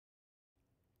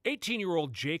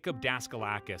18-year-old Jacob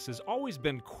Daskalakis has always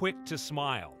been quick to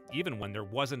smile, even when there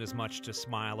wasn't as much to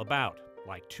smile about,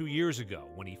 like 2 years ago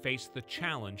when he faced the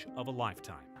challenge of a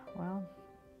lifetime. Well,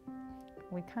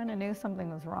 we kind of knew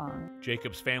something was wrong.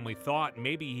 Jacob's family thought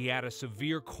maybe he had a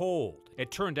severe cold.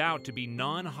 It turned out to be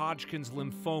non-hodgkin's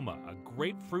lymphoma, a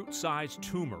grapefruit-sized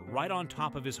tumor right on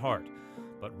top of his heart.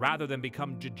 But rather than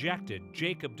become dejected,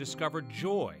 Jacob discovered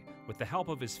joy with the help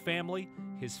of his family,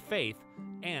 his faith,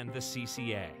 and the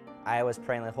CCA. I was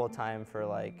praying the whole time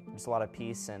for just a lot of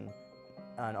peace and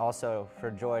also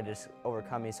for joy to just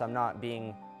overcome me, so I'm not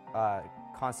being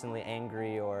constantly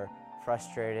angry or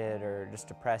frustrated or just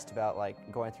depressed about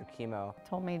going through chemo.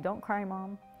 Told me, don't cry,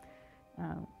 Mom.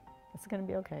 It's gonna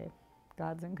be okay.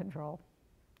 God's in control.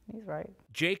 He's right.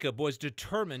 Jacob was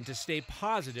determined to stay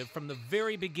positive from the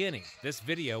very beginning. This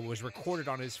video was recorded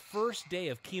on his first day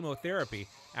of chemotherapy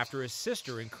after his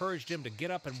sister encouraged him to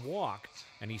get up and walk,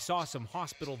 and he saw some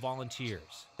hospital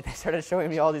volunteers. They started showing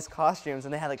me all these costumes,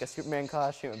 and they had a Superman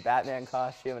costume, a Batman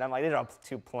costume, and I'm like, these are all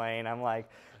too plain. I'm like,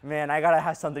 man, I gotta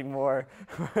have something more,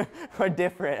 more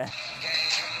different.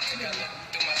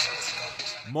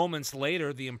 Moments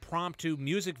later, the impromptu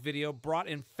music video brought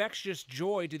infectious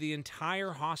joy to the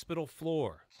entire hospital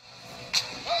floor.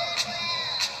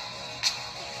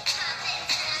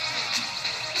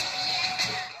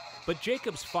 But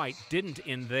Jacob's fight didn't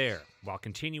end there. While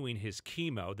continuing his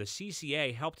chemo, the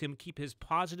CCA helped him keep his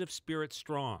positive spirit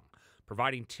strong,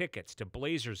 providing tickets to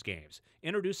Blazers games,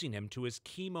 introducing him to his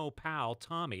chemo pal,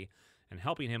 Tommy, and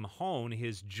helping him hone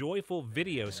his joyful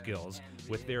video skills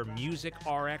with their Music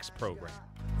RX program.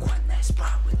 One less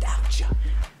problem without you.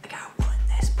 I got one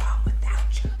less problem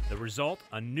without you. The result,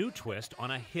 a new twist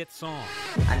on a hit song.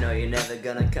 I know you're never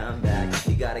gonna come back.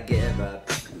 You gotta give up.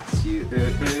 It's you.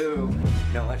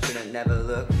 No, I shouldn't never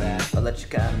look back. I'll let you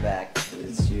come back.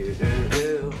 It's you.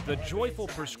 The joyful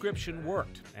prescription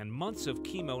worked, and months of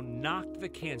chemo knocked the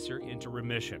cancer into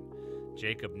remission.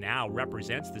 Jacob now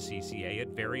represents the CCA at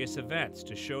various events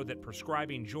to show that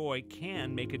prescribing joy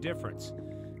can make a difference.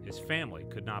 His family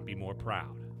could not be more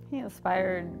proud. He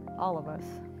inspired all of us,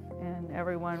 and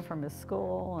everyone from his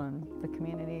school and the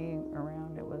community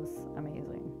around. It was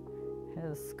amazing.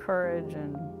 His courage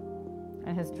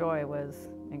and his joy was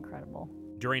incredible.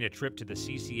 During a trip to the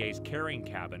CCA's carrying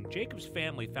cabin, Jacob's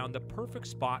family found the perfect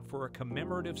spot for a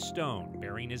commemorative stone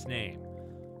bearing his name.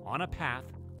 On a path,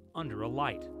 under a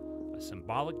light. A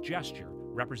symbolic gesture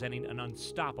representing an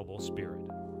unstoppable spirit.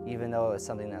 Even though it's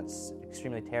something that's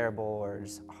extremely terrible or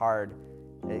just hard,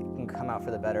 it can come out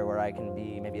for the better where I can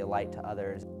be maybe a light to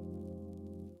others.